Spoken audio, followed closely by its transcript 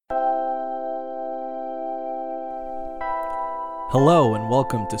Hello and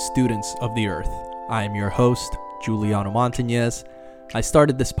welcome to Students of the Earth. I am your host, Giuliano Montañez. I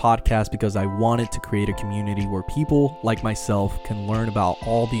started this podcast because I wanted to create a community where people like myself can learn about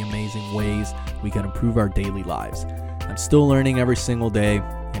all the amazing ways we can improve our daily lives. I'm still learning every single day,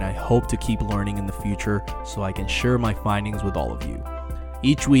 and I hope to keep learning in the future so I can share my findings with all of you.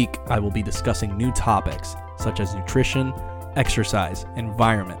 Each week, I will be discussing new topics such as nutrition, exercise,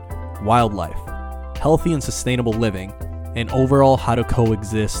 environment, wildlife, healthy and sustainable living, and overall how to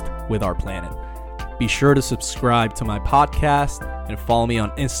coexist with our planet. Be sure to subscribe to my podcast and follow me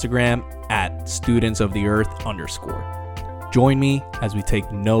on Instagram at studentsoftheearth_. Join me as we take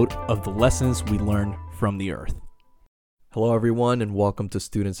note of the lessons we learn from the Earth. Hello everyone and welcome to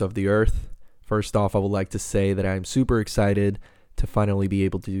Students of the Earth. First off, I would like to say that I'm super excited to finally be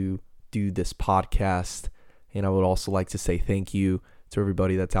able to do this podcast. And I would also like to say thank you to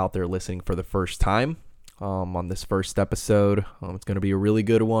everybody that's out there listening for the first time. On this first episode. It's going to be a really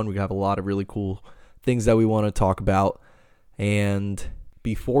good one. We have a lot of really cool things that we want to talk about. And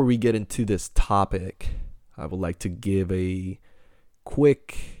before we get into this topic, I would like to give a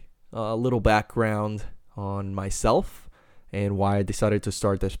quick little background on myself and why I decided to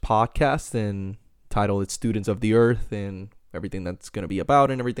start this podcast and title it Students of the Earth and everything that's going to be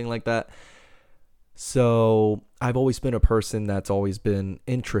about and everything like that. So I've always been a person that's always been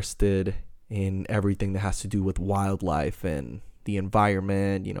interested in everything that has to do with wildlife and the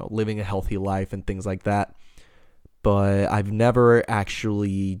environment, living a healthy life and things like that. But I've never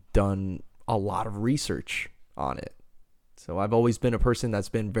actually done a lot of research on it. So I've always been a person that's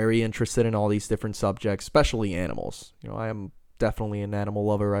been very interested in all these different subjects, especially animals. I am definitely an animal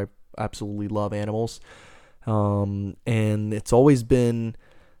lover. I absolutely love animals. And it's always been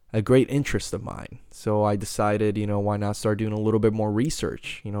a great interest of mine. So I decided, why not start doing a little bit more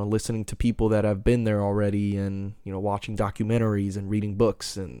research, listening to people that have been there already and, watching documentaries and reading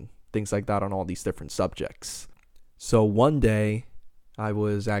books and things like that on all these different subjects. So one day I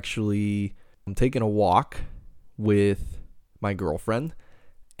was actually taking a walk with my girlfriend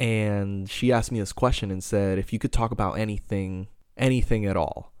and she asked me this question and said, if you could talk about anything at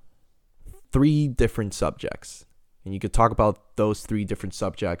all, 3 different subjects, and you could talk about those 3 different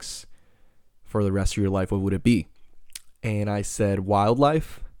subjects for the rest of your life, what would it be? And I said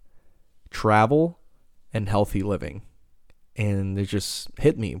wildlife, travel, and healthy living. And it just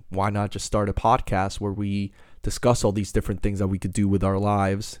hit me. Why not just start a podcast where we discuss all these different things that we could do with our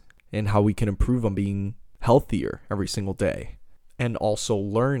lives and how we can improve on being healthier every single day. And also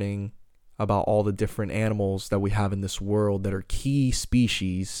learning about all the different animals that we have in this world that are key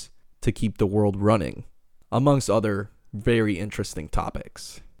species to keep the world running, amongst other very interesting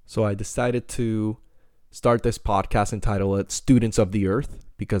topics. So I decided to start this podcast and title it Students of the Earth,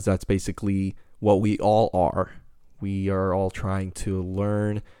 because that's basically what we all are. We are all trying to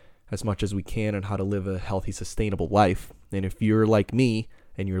learn as much as we can on how to live a healthy, sustainable life. And if you're like me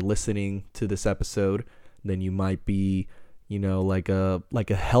and you're listening to this episode, then you might be, like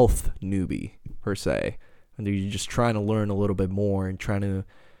a health newbie per se. And you're just trying to learn a little bit more and trying to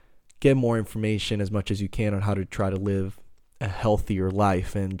get more information as much as you can on how to try to live a healthier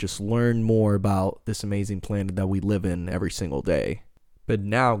life and just learn more about this amazing planet that we live in every single day. But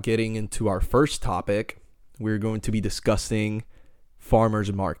now getting into our first topic, we're going to be discussing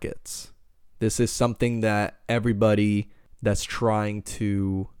farmers markets. This is something that everybody that's trying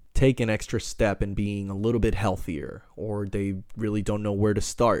to take an extra step in being a little bit healthier, or they really don't know where to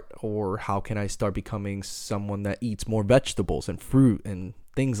start, or how can I start becoming someone that eats more vegetables and fruit and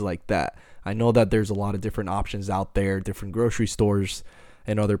things like that. I know that there's a lot of different options out there, different grocery stores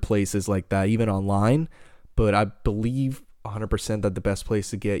and other places like that, even online. But I believe 100% that the best place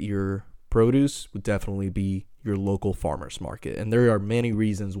to get your produce would definitely be your local farmers market. And there are many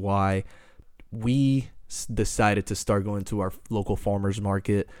reasons why we decided to start going to our local farmers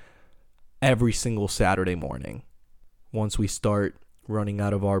market every single Saturday morning. Once we start running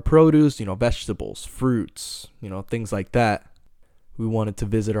out of our produce, vegetables, fruits, things like that, we wanted to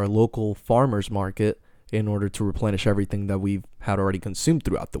visit our local farmers market in order to replenish everything that we've had already consumed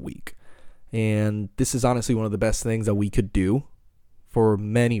throughout the week. And this is honestly one of the best things that we could do for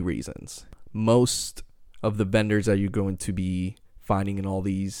many reasons. Most of the vendors that you're going to be finding in all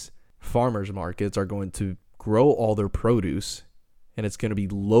these farmers markets are going to grow all their produce, and it's going to be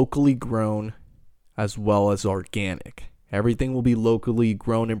locally grown as well as organic. Everything will be locally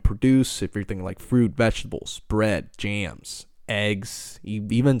grown and produced, everything like fruit, vegetables, bread, jams, eggs,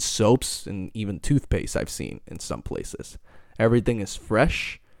 even soaps, and even toothpaste I've seen in some places. Everything is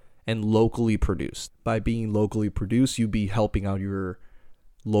fresh and locally produced. By being locally produced, you'll be helping out your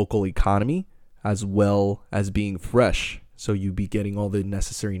local economy as well as being fresh. So you'd be getting all the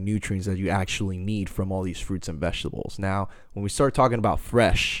necessary nutrients that you actually need from all these fruits and vegetables. Now, when we start talking about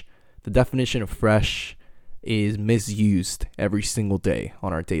fresh, the definition of fresh is misused every single day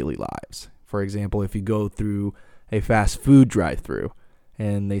on our daily lives. For example, if you go through a fast food drive-thru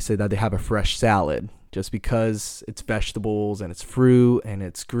and they say that they have a fresh salad, just because it's vegetables and it's fruit and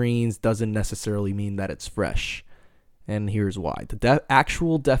it's greens doesn't necessarily mean that it's fresh. And here's why. The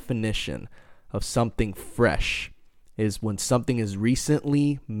actual definition of something fresh is when something is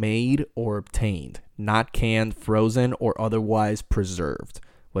recently made or obtained, not canned, frozen, or otherwise preserved.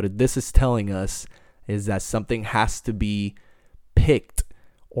 What this is telling us is that something has to be picked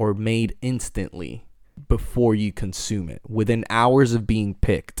or made instantly before you consume it, within hours of being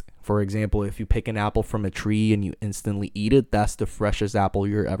picked. For example, if you pick an apple from a tree and you instantly eat it, that's the freshest apple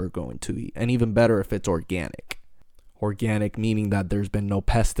you're ever going to eat. And even better if it's organic. Organic meaning that there's been no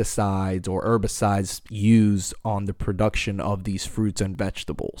pesticides or herbicides used on the production of these fruits and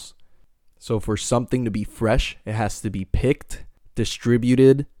vegetables. So for something to be fresh, it has to be picked,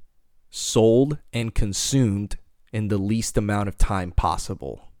 distributed, sold, and consumed in the least amount of time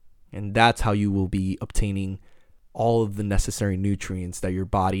possible. And that's how you will be obtaining all of the necessary nutrients that your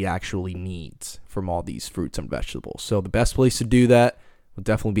body actually needs from all these fruits and vegetables. So the best place to do that would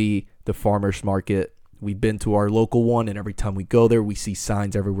definitely be the farmer's market. We've been to our local one, and every time we go there, we see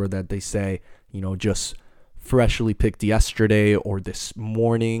signs everywhere that they say, just freshly picked yesterday or this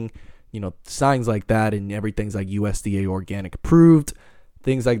morning, signs like that, and everything's like USDA organic approved.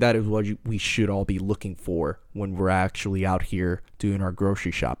 Things like that is what we should all be looking for when we're actually out here doing our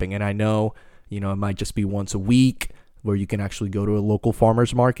grocery shopping. And I know, it might just be once a week where you can actually go to a local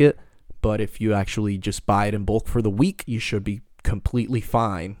farmer's market. But if you actually just buy it in bulk for the week, you should be completely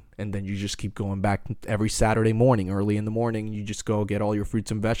fine. And then you just keep going back every Saturday morning, early in the morning. You just go get all your fruits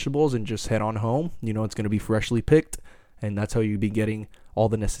and vegetables and just head on home. It's going to be freshly picked. And that's how you'll be getting all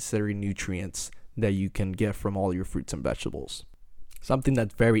the necessary nutrients that you can get from all your fruits and vegetables. Something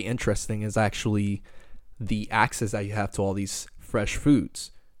that's very interesting is actually the access that you have to all these fresh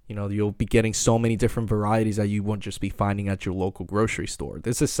foods. You'll be getting so many different varieties that you won't just be finding at your local grocery store.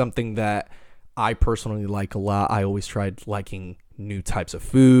 This is something that I personally like a lot. I always tried liking new types of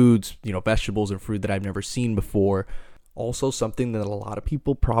foods, vegetables and fruit that I've never seen before. Also, something that a lot of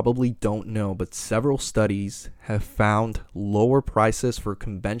people probably don't know, but several studies have found lower prices for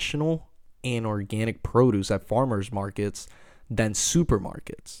conventional and organic produce at farmers markets than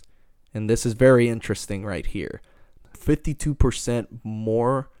supermarkets. And this is very interesting right here. 52%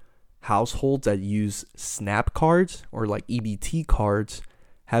 more households that use SNAP cards or like EBT cards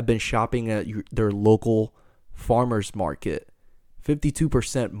have been shopping at their local farmers market.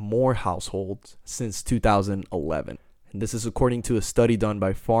 52% more households since 2011. And this is according to a study done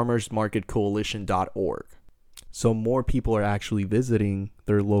by farmersmarketcoalition.org. So more people are actually visiting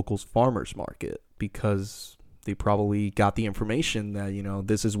their local farmers market because they probably got the information that,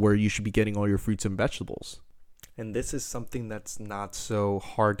 this is where you should be getting all your fruits and vegetables. And this is something that's not so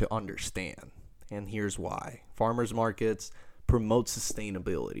hard to understand. And here's why. Farmers markets promote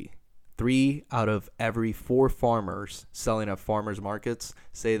sustainability. 3 out of every 4 farmers selling at farmers markets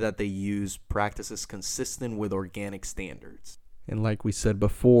say that they use practices consistent with organic standards. And like we said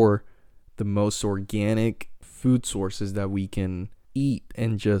before, the most organic food sources that we can eat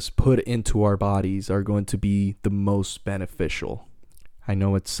and just put into our bodies are going to be the most beneficial. I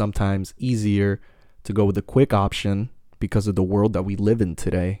know it's sometimes easier to go with a quick option because of the world that we live in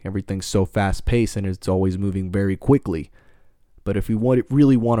today. Everything's so fast paced and it's always moving very quickly. But if we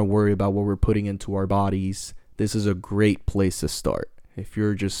really want to worry about what we're putting into our bodies, this is a great place to start. If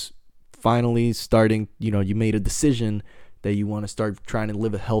you're just finally starting, you made a decision that you want to start trying to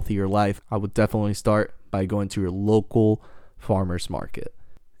live a healthier life, I would definitely start by going to your local farmers market.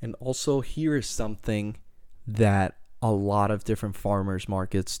 And also, here is something that a lot of different farmers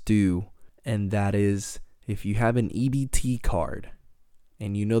markets do, and that is if you have an EBT card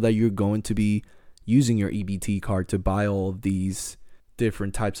and you know that you're going to be using your EBT card to buy all of these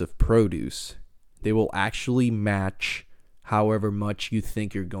different types of produce, they will actually match however much you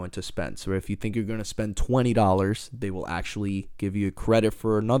think you're going to spend. So if you think you're going to spend $20, they will actually give you a credit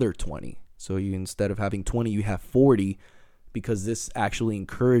for another $20. So you, instead of having 20, you have 40, because this actually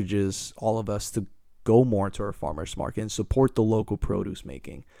encourages all of us to go more to our farmers market and support the local produce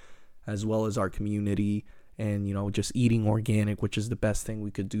making, as well as our community and, just eating organic, which is the best thing we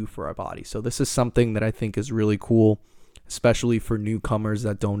could do for our body. So this is something that I think is really cool, especially for newcomers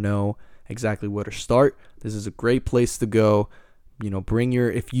that don't know exactly where to start. This is a great place to go.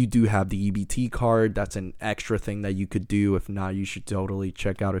 If you do have the EBT card, that's an extra thing that you could do. If not, you should totally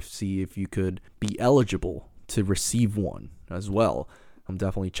check out see if you could be eligible to receive one as well.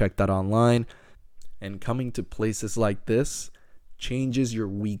 Definitely check that online. And coming to places like this changes your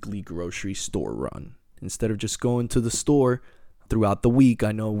weekly grocery store run. Instead of just going to the store throughout the week,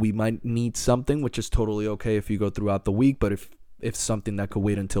 I know we might need something, which is totally okay if you go throughout the week, but if something that could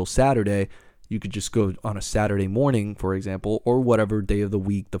wait until Saturday, you could just go on a Saturday morning, for example, or whatever day of the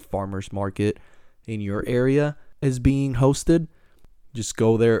week the farmer's market in your area is being hosted. Just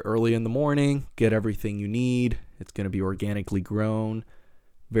go there early in the morning, get everything you need. It's going to be organically grown,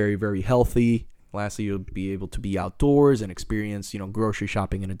 very, very healthy. Lastly, you'll be able to be outdoors and experience, grocery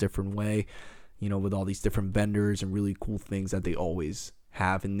shopping in a different way, with all these different vendors and really cool things that they always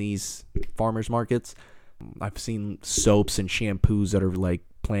have in these farmers markets. I've seen soaps and shampoos that are like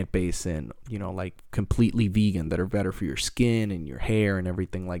plant-based and, like completely vegan, that are better for your skin and your hair and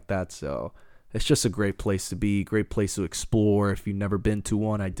everything like that. So it's just a great place to be, great place to explore. If you've never been to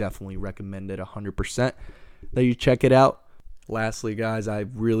one, I definitely recommend it 100% that you check it out. Lastly, guys, I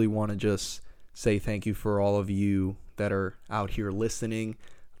really want to just say thank you for all of you that are out here listening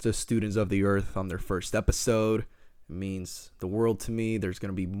to Students of the Earth on their first episode. It means the world to me. There's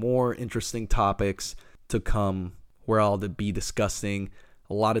going to be more interesting topics to come where I'll be discussing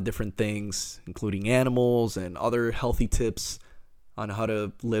a lot of different things, including animals and other healthy tips on how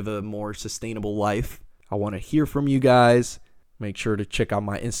to live a more sustainable life. I want to hear from you guys. Make sure to check out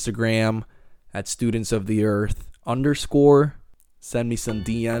my Instagram at studentsoftheearth_. Send me some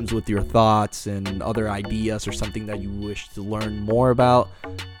DMs with your thoughts and other ideas or something that you wish to learn more about.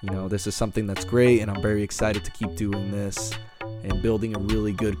 This is something that's great, and I'm very excited to keep doing this and building a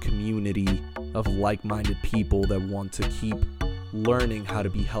really good community of like-minded people that want to keep learning how to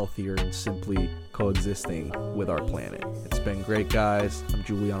be healthier and simply coexisting with our planet. It's been great, guys. I'm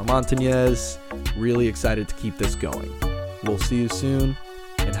Juliano Montañez. Really excited to keep this going. We'll see you soon,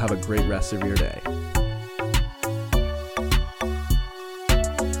 and have a great rest of your day.